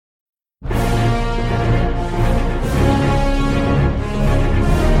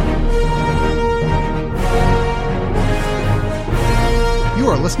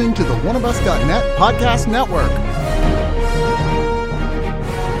listening to the oneofus.net podcast network.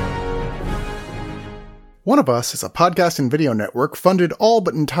 One of Us is a podcast and video network funded all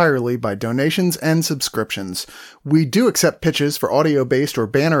but entirely by donations and subscriptions. We do accept pitches for audio-based or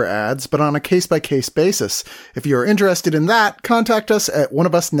banner ads, but on a case-by-case basis. If you're interested in that, contact us at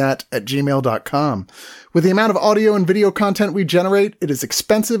oneofusnet@gmail.com. With the amount of audio and video content we generate, it is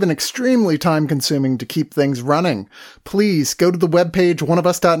expensive and extremely time-consuming to keep things running. Please go to the webpage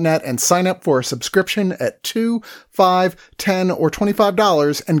oneofus.net and sign up for a subscription at $2, $5, $10, or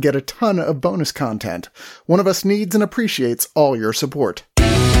 $25 and get a ton of bonus content. One of Us needs and appreciates all your support.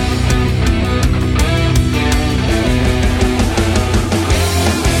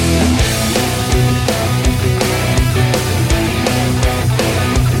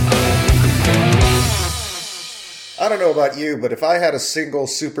 I don't know about you, but if I had a single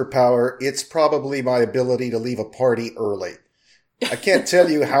superpower, it's probably my ability to leave a party early. I can't tell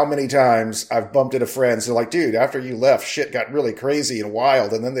you how many times I've bumped into friends who are like, dude, after you left, shit got really crazy and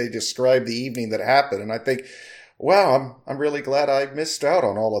wild, and then they describe the evening that happened, and I think, wow, I'm really glad I missed out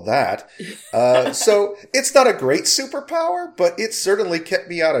on all of that. So it's not a great superpower, but it certainly kept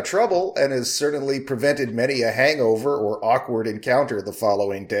me out of trouble and has certainly prevented many a hangover or awkward encounter the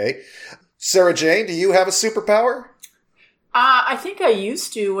following day. Sarah Jane, do you have a superpower? I think I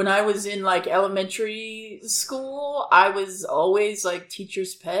used to when I was in elementary school. I was always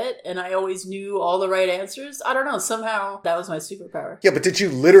teacher's pet and I always knew all the right answers. I don't know. Somehow that was my superpower. Yeah, but did you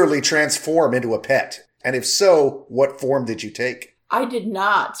literally transform into a pet? And if so, what form did you take? I did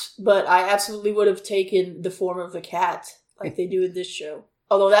not, but I absolutely would have taken the form of a cat like they do in this show.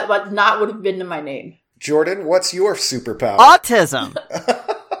 Although that would have been in my name. Jordan, what's your superpower? Autism!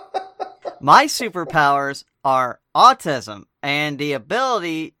 My superpowers are autism and the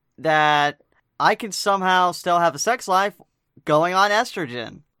ability that I can somehow still have a sex life going on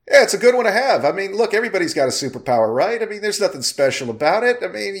estrogen. Yeah, it's a good one to have. I mean, look, everybody's got a superpower, right? I mean, there's nothing special about it. I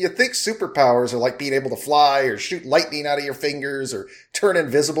mean, you think superpowers are like being able to fly or shoot lightning out of your fingers or turn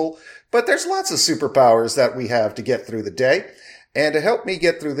invisible, but there's lots of superpowers that we have to get through the day. And to help me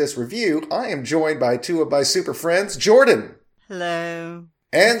get through this review, I am joined by two of my super friends, Jordan. Hello.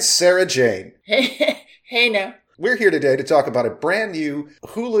 And Sarah Jane. Hey now. We're here today to talk about a brand new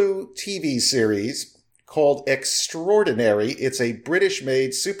Hulu TV series called Extraordinary. It's a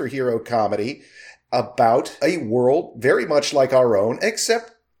British-made superhero comedy about a world very much like our own,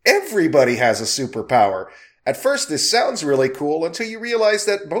 except everybody has a superpower. At first, this sounds really cool until you realize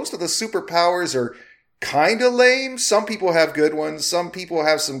that most of the superpowers are kind of lame. Some people have good ones. Some people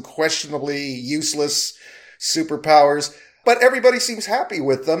have some questionably useless superpowers. But everybody seems happy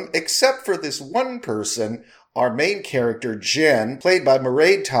with them, except for this one person, our main character, Jen, played by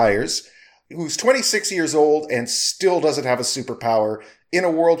Mairead Tyers, who's 26 years old and still doesn't have a superpower in a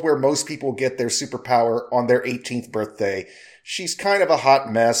world where most people get their superpower on their 18th birthday. She's kind of a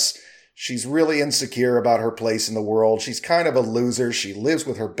hot mess. She's really insecure about her place in the world. She's kind of a loser. She lives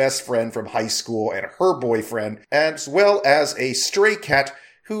with her best friend from high school and her boyfriend, as well as a stray cat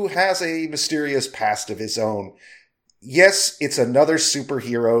who has a mysterious past of his own. Yes, it's another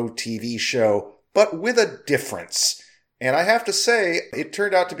superhero TV show, but with a difference. And I have to say, it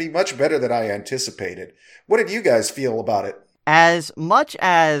turned out to be much better than I anticipated. What did you guys feel about it? As much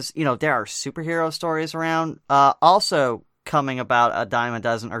as, there are superhero stories around, also coming about a dime a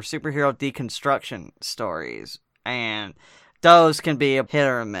dozen are superhero deconstruction stories. And those can be a hit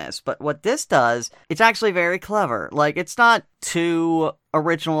or a miss. But what this does, it's actually very clever. It's not too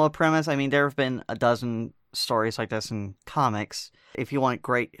original a premise. I mean, there have been a dozen stories like this in comics. If you want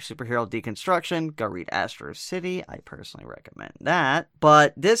great superhero deconstruction, go read Astro City. I personally recommend that.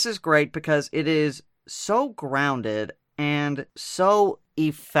 But this is great because it is so grounded and so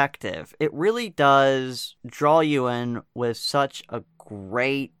effective. It really does draw you in with such a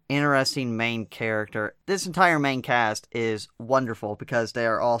great, interesting main character. This entire main cast is wonderful because they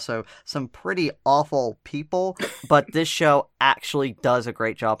are also some pretty awful people, but this show actually does a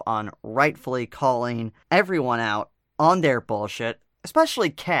great job on rightfully calling everyone out on their bullshit, especially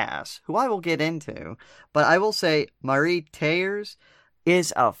Cass, who I will get into. But I will say Mairead Tyers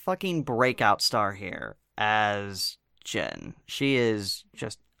is a fucking breakout star here as Jen. She is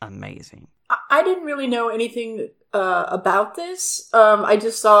just amazing. I didn't really know anything about this. I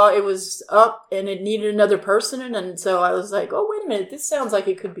just saw it was up and it needed another person, and so I was like, oh, wait a minute, this sounds like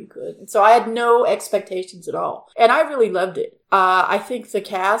it could be good. And so I had no expectations at all. And I really loved it. I think the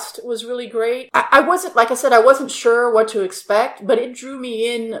cast was really great. I wasn't, like I said, I wasn't sure what to expect, but it drew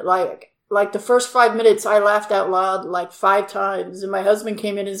me in Like, the first 5 minutes, I laughed out loud like 5 times. And my husband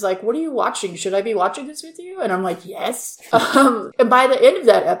came in and is like, what are you watching? Should I be watching this with you? And I'm like, yes. And by the end of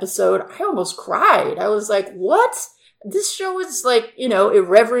that episode, I almost cried. I was like, what? This show is like,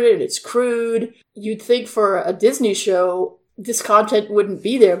 irreverent. It's crude. You'd think for a Disney show, this content wouldn't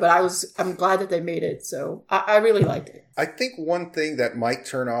be there, but I'm glad that they made it. So I really liked it. I think one thing that might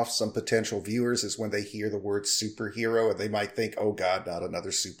turn off some potential viewers is when they hear the word superhero and they might think, oh God, not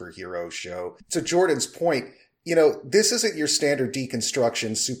another superhero show. To Jordan's point, this isn't your standard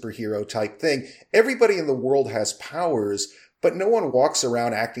deconstruction superhero type thing. Everybody in the world has powers, but no one walks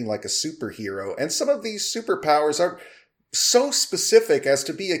around acting like a superhero. And some of these superpowers are so specific as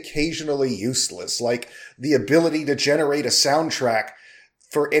to be occasionally useless, like the ability to generate a soundtrack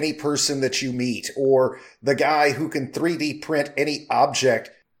for any person that you meet, or the guy who can 3D print any object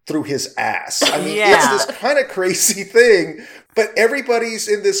through his ass. I mean, It's this kind of crazy thing, but everybody's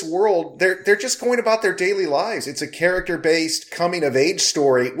in this world. They're just going about their daily lives. It's a character-based coming-of-age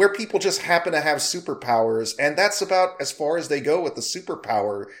story where people just happen to have superpowers, and that's about as far as they go with the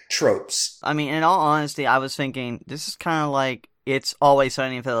superpower tropes. I mean, in all honesty, I was thinking, this is kind of like It's Always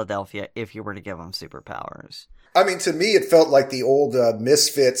Sunny in Philadelphia if you were to give them superpowers. I mean, to me, it felt like the old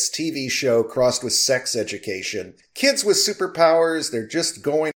Misfits TV show crossed with sex education. Kids with superpowers, they're just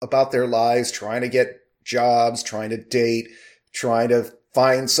going about their lives, trying to get jobs, trying to date, trying to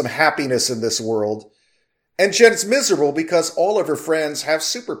find some happiness in this world. And Jen's miserable because all of her friends have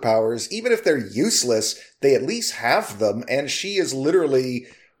superpowers. Even if they're useless, they at least have them. And she is literally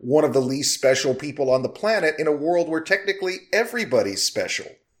one of the least special people on the planet in a world where technically everybody's special.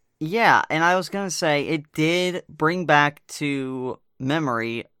 Yeah, and I was going to say, it did bring back to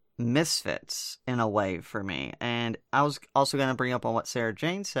memory Misfits in a way for me. And I was also going to bring up on what Sarah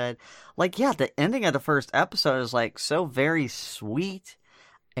Jane said. Like, yeah, the ending of the first episode is like so very sweet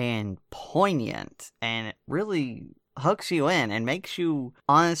and poignant, and it really hooks you in and makes you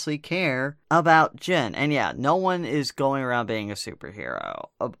honestly care about Jen. And yeah, no one is going around being a superhero.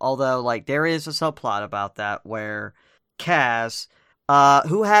 Although, like, there is a subplot about that where Cass,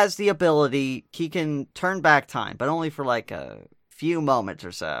 who has the ability, he can turn back time, but only for like a few moments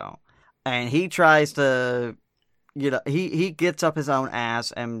or so. And he tries to, he gets up his own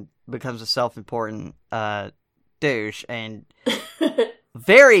ass and becomes a self-important douche, and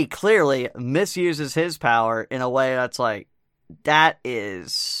very clearly misuses his power in a way that's like, that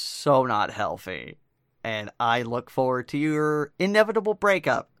is so not healthy. And I look forward to your inevitable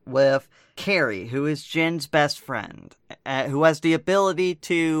breakup with Carrie, who is Jen's best friend, who has the ability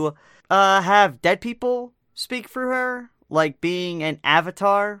to have dead people speak for her, like being an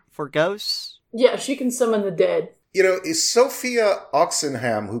avatar for ghosts. Yeah, she can summon the dead. Sophia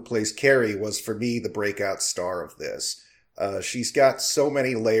Oxenham, who plays Carrie, was for me the breakout star of this. She's got so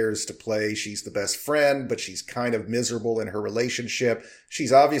many layers to play. She's the best friend, but she's kind of miserable in her relationship.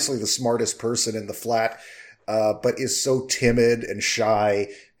 She's obviously the smartest person in the flat, but is so timid and shy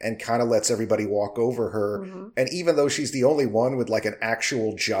and kind of lets everybody walk over her. Mm-hmm. And even though she's the only one with like an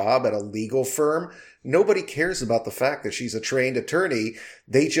actual job at a legal firm, nobody cares about the fact that she's a trained attorney.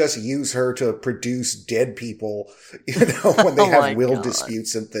 They just use her to produce dead people, when they have will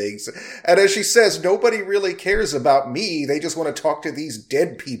disputes and things. And as she says, nobody really cares about me. They just want to talk to these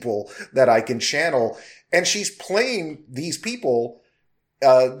dead people that I can channel. And she's playing these people.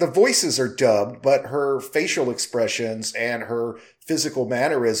 The voices are dubbed, but her facial expressions and her physical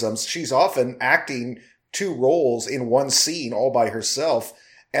mannerisms, she's often acting 2 roles in one scene all by herself.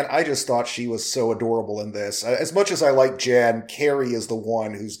 And I just thought she was so adorable in this. As much as I like Jen, Carrie is the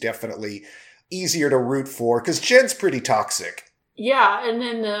one who's definitely easier to root for, because Jen's pretty toxic. Yeah, and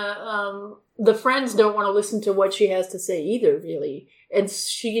then the friends don't want to listen to what she has to say either, really. And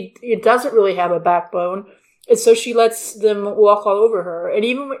it doesn't really have a backbone. And so she lets them walk all over her. And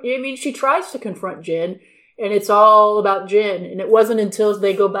she tries to confront Jen, and it's all about Jen. And it wasn't until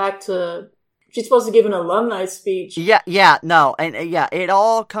they go back to, she's supposed to give an alumni speech. It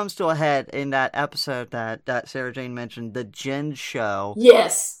all comes to a head in that episode that Sarah Jane mentioned, the Jen show.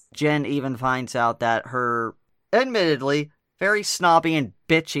 Yes. Jen even finds out that her, admittedly, very snobby and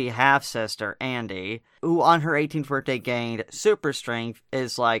bitchy half-sister, Andy, who on her 18th birthday gained super strength,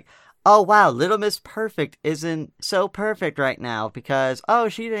 is like, oh wow, Little Miss Perfect isn't so perfect right now because,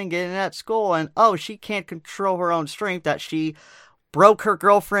 she didn't get in at school, and she can't control her own strength, that she broke her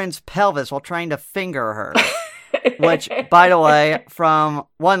girlfriend's pelvis while trying to finger her. Which, by the way, from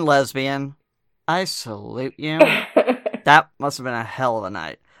one lesbian, I salute you. That must have been a hell of a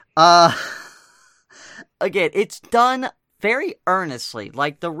night. Again, it's done very earnestly.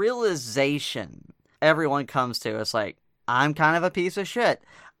 Like, the realization everyone comes to is like, I'm kind of a piece of shit.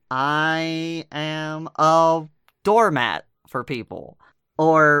 I am a doormat for people.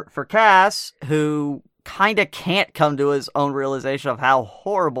 Or for Cass, who kind of can't come to his own realization of how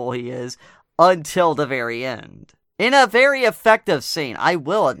horrible he is until the very end. In a very effective scene, I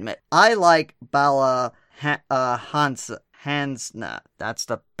will admit. I like Bala Hansna, that's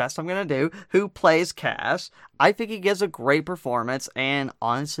the best I'm going to do, who plays Cass. I think he gives a great performance and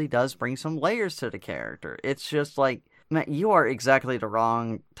honestly does bring some layers to the character. It's just like, man, you are exactly the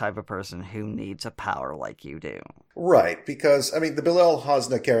wrong type of person who needs a power like you do. Right, because, I mean, the Bilal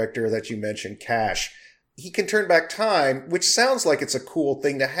Hasna character that you mentioned, Cash, he can turn back time, which sounds like it's a cool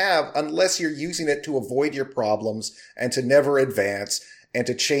thing to have unless you're using it to avoid your problems and to never advance and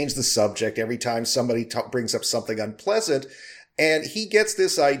to change the subject every time somebody brings up something unpleasant. And he gets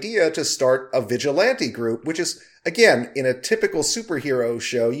this idea to start a vigilante group, which is, again, in a typical superhero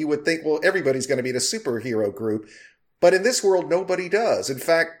show, you would think, well, everybody's going to be in a superhero group. But in this world, nobody does. In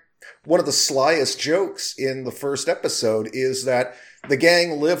fact, one of the slyest jokes in the first episode is that the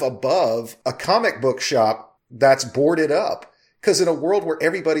gang live above a comic book shop that's boarded up. Because in a world where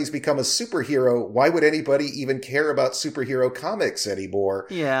everybody's become a superhero, why would anybody even care about superhero comics anymore?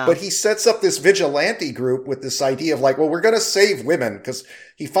 Yeah. But he sets up this vigilante group with this idea of like, well, we're going to save women, because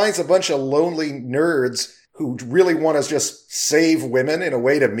he finds a bunch of lonely nerds who really want to just save women in a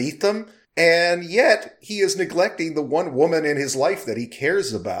way to meet them. And yet he is neglecting the one woman in his life that he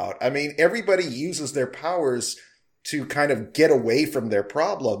cares about. I mean, everybody uses their powers to kind of get away from their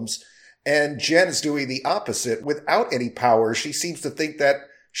problems. And Jen's doing the opposite. Without any powers, she seems to think that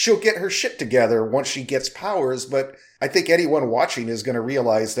she'll get her shit together once she gets powers. But I think anyone watching is going to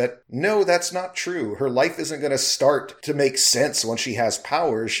realize that, no, that's not true. Her life isn't going to start to make sense once she has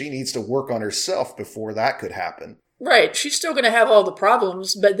powers. She needs to work on herself before that could happen. Right. She's still going to have all the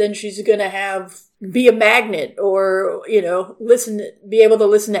problems, but then she's going to be a magnet or, be able to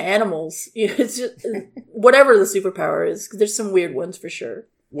listen to animals. It's just, whatever the superpower is, 'cause there's some weird ones for sure.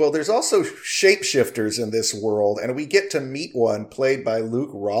 Well, there's also shapeshifters in this world, and we get to meet one played by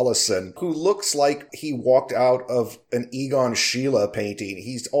Luke Rollison, who looks like he walked out of an Egon Schiele painting.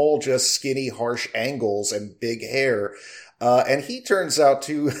 He's all just skinny, harsh angles and big hair. And he turns out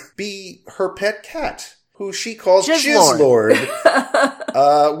to be her pet cat, who she calls Jizzlord.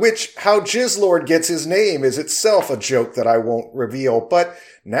 Which, how Jizzlord gets his name is itself a joke that I won't reveal. But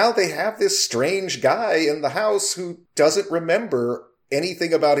now they have this strange guy in the house who doesn't remember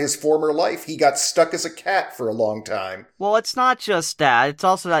anything about his former life. He got stuck as a cat for a long time. Well, it's not just that. It's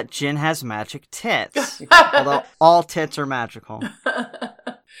also that Jin has magic tits. Although all tits are magical.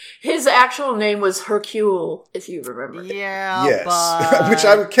 His actual name was Hercule, if you remember. Yeah, yes. but... Which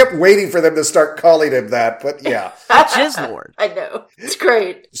I kept waiting for them to start calling him that, but yeah. Jizzlord. I know. It's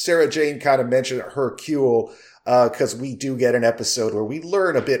great. Sarah Jane kind of mentioned Hercule, because we do get an episode where we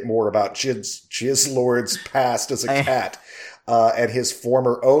learn a bit more about Jizzlord's past as a cat. And his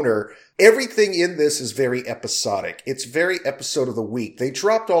former owner. Everything in this is very episodic. It's very episode of the week. They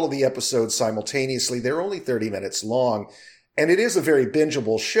dropped all of the episodes simultaneously. They're only 30 minutes long. And it is a very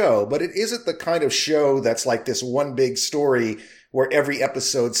bingeable show, but it isn't the kind of show that's like this one big story where every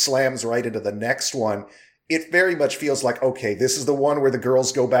episode slams right into the next one. It very much feels like, okay, this is the one where the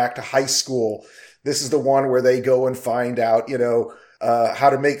girls go back to high school. This is the one where they go and find out, how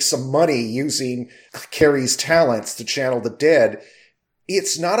to make some money using Carrie's talents to channel the dead.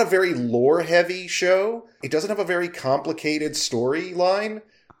 It's not a very lore-heavy show. It doesn't have a very complicated storyline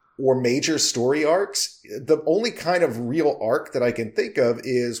or major story arcs. The only kind of real arc that I can think of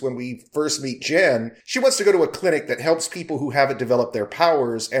is when we first meet Jen. She wants to go to a clinic that helps people who haven't developed their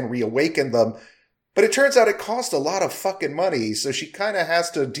powers and reawaken them. But it turns out it costs a lot of fucking money, so she kind of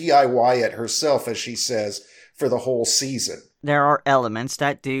has to DIY it herself, as she says, for the whole season. There are elements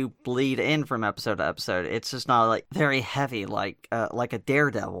that do bleed in from episode to episode. It's just not like very heavy, like a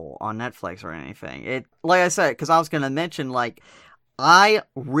Daredevil on Netflix or anything. It, like I said, because I was going to mention, like, I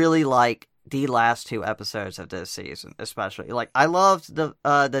really like the last two episodes of this season, especially. Like, I loved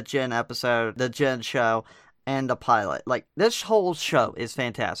the Jen episode, the Jen show, and the pilot. Like, this whole show is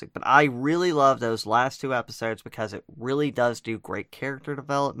fantastic, but I really love those last two episodes because it really does do great character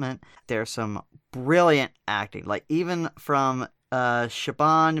development. There's some brilliant acting, like even from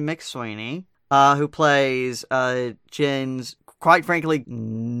Siobhan McSweeney, who plays Jen's, quite frankly,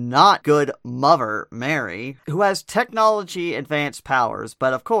 not good mother, Mary, who has technology advanced powers,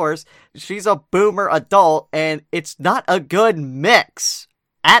 but of course, she's a boomer adult, and it's not a good mix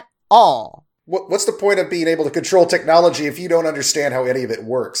at all. What's the point of being able to control technology if you don't understand how any of it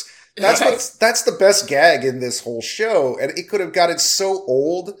works? That's the best gag in this whole show, and it could have gotten so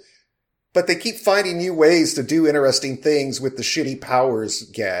old But they keep finding new ways to do interesting things with the shitty powers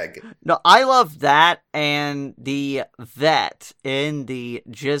gag. No, I love that and the vet in the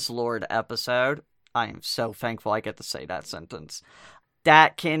Jizzlord episode. I am so thankful I get to say that sentence.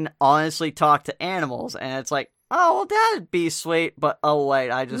 That can honestly talk to animals, and it's like, oh, well, that'd be sweet, but oh,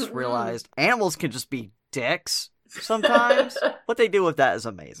 wait, I just realized animals can just be dicks sometimes. What they do with that is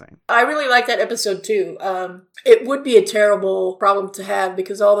amazing. I really like that episode too. It would be a terrible problem to have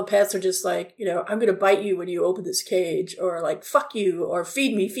because all the pets are just like, you know, I'm going to bite you when you open this cage, or like, fuck you, or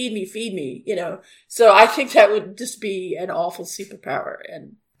feed me, feed me, feed me, you know. So I think that would just be an awful superpower,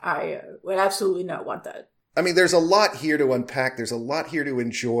 and I would absolutely not want that. I mean, there's a lot here to unpack. There's a lot here to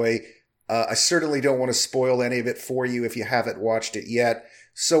enjoy. I certainly don't want to spoil any of it for you if you haven't watched it yet.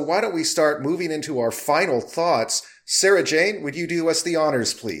 So why don't we start moving into our final thoughts? Sarah Jane, would you do us the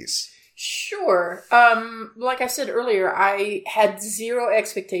honors, please? Sure. Like I said earlier, I had zero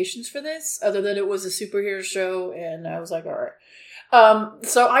expectations for this other than it was a superhero show, and I was like, all right.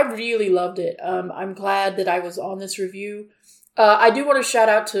 So I really loved it. I'm glad that I was on this review. I do want to shout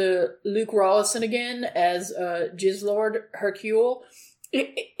out to Luke Rawlinson again as Jizzlord Hercule.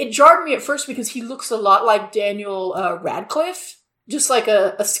 It jarred me at first because he looks a lot like Daniel Radcliffe. Just like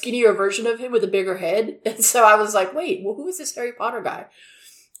a skinnier version of him with a bigger head. And so I was like, wait, well, who is this Harry Potter guy?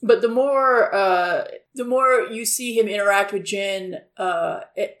 But the more you see him interact with Jen,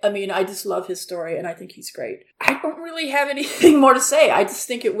 I just love his story and I think he's great. I don't really have anything more to say. I just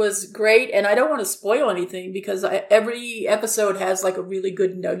think it was great, and I don't want to spoil anything because every episode has like a really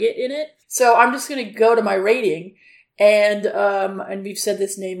good nugget in it. So I'm just going to go to my rating. And we've said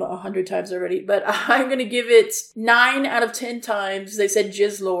this name 100 times already, but I'm going to give it 9 out of 10 times they said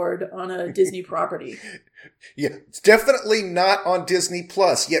Jizzlord on a Disney property. Yeah, it's definitely not on Disney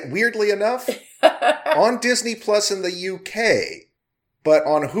Plus, yet weirdly enough, on Disney Plus in the UK, but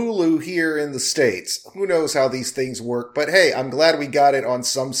on Hulu here in the States. Who knows how these things work, but hey, I'm glad we got it on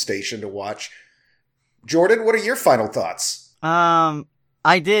some station to watch. Jordan, what are your final thoughts?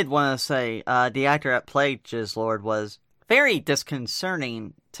 I did want to say, the actor that played Jizzlord was very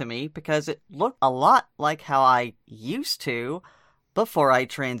disconcerting to me because it looked a lot like how I used to before I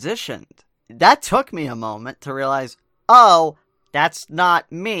transitioned. That took me a moment to realize, oh, that's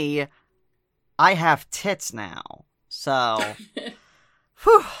not me. I have tits now. So,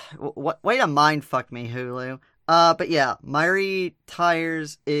 whew, way to mindfuck me, Hulu. But yeah, Mairi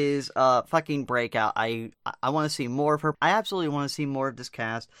Tyers is a fucking breakout. I want to see more of her. I absolutely want to see more of this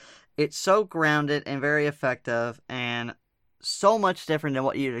cast. It's so grounded and very effective and so much different than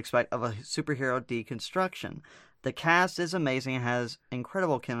what you'd expect of a superhero deconstruction. The cast is amazing and has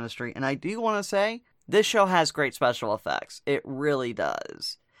incredible chemistry. And I do want to say, this show has great special effects. It really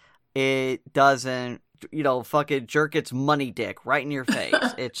does. It doesn't, fucking jerk its money dick right in your face.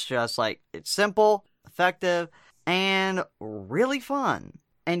 It's just like, it's simple, effective, and really fun.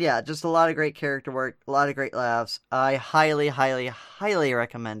 And yeah, just a lot of great character work, a lot of great laughs. I highly, highly, highly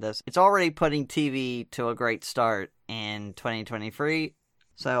recommend this. It's already putting TV to a great start in 2023.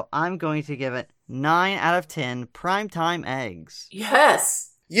 So I'm going to give it 9 out of 10 primetime eggs.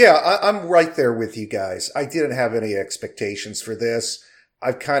 Yes! Yeah, I'm right there with you guys. I didn't have any expectations for this.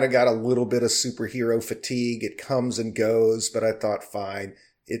 I've kind of got a little bit of superhero fatigue. It comes and goes, but I thought, fine.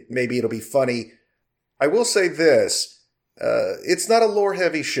 Maybe it'll be funny. I will say this. It's not a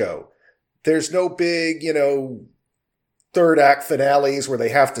lore-heavy show. There's no big, third act finales where they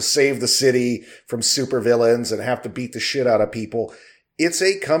have to save the city from supervillains and have to beat the shit out of people. It's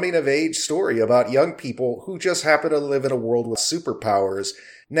a coming-of-age story about young people who just happen to live in a world with superpowers.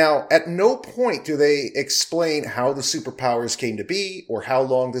 Now, at no point do they explain how the superpowers came to be, or how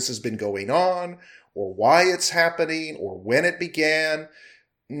long this has been going on, or why it's happening, or when it began.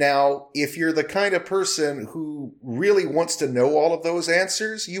 Now, if you're the kind of person who really wants to know all of those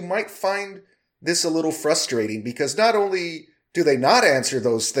answers, you might find this a little frustrating, because not only do they not answer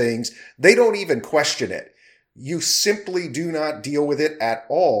those things, they don't even question it. You simply do not deal with it at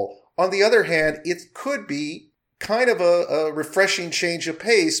all. On the other hand, it could be kind of a refreshing change of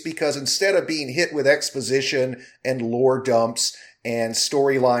pace, because instead of being hit with exposition and lore dumps and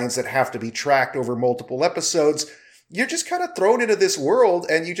storylines that have to be tracked over multiple episodes, you're just kind of thrown into this world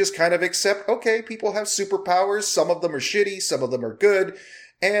and you just kind of accept, okay, people have superpowers. Some of them are shitty. Some of them are good.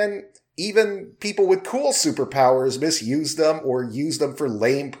 And even people with cool superpowers misuse them or use them for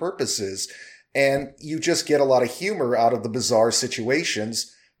lame purposes. And you just get a lot of humor out of the bizarre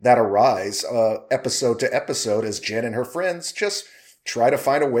situations that arise episode to episode as Jen and her friends just try to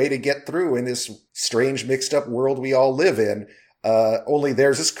find a way to get through in this strange mixed up world we all live in. Only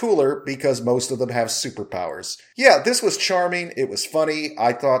theirs is cooler because most of them have superpowers. Yeah, this was charming. It was funny.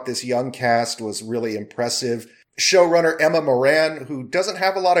 I thought this young cast was really impressive. Showrunner Emma Moran, who doesn't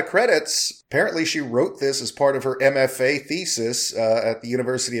have a lot of credits, apparently she wrote this as part of her MFA thesis at the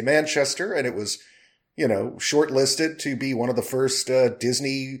University of Manchester, and it was, shortlisted to be one of the first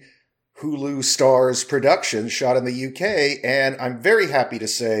Disney Hulu Stars productions shot in the UK, and I'm very happy to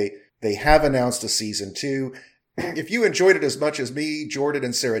say they have announced a season 2. If you enjoyed it as much as me, Jordan,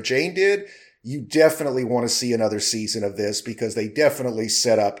 and Sarah Jane did, you definitely want to see another season of this because they definitely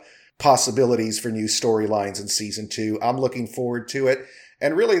set up possibilities for new storylines in season 2. I'm looking forward to it.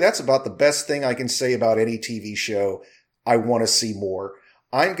 And really, that's about the best thing I can say about any TV show. I want to see more.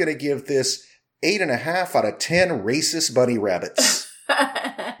 I'm going to give this 8.5 out of 10 racist bunny rabbits.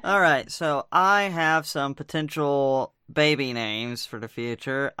 All right, so I have some potential baby names for the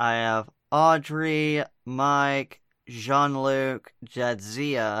future. I have Audrey, Mike, Jean-Luc,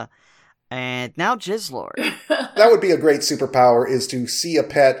 Jadzia, and now Jizzlord. That would be a great superpower, is to see a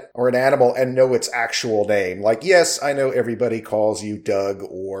pet or an animal and know its actual name. Like, yes, I know everybody calls you Doug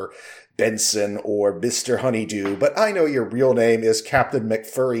or Benson or Mr. Honeydew, but I know your real name is Captain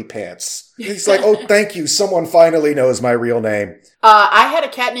McFurry Pants. He's like, oh, thank you. Someone finally knows my real name. I had a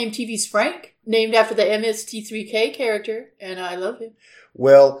cat named TV's Frank, named after the MST3K character, and I love him.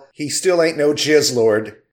 Well, he still ain't no Jizzlord.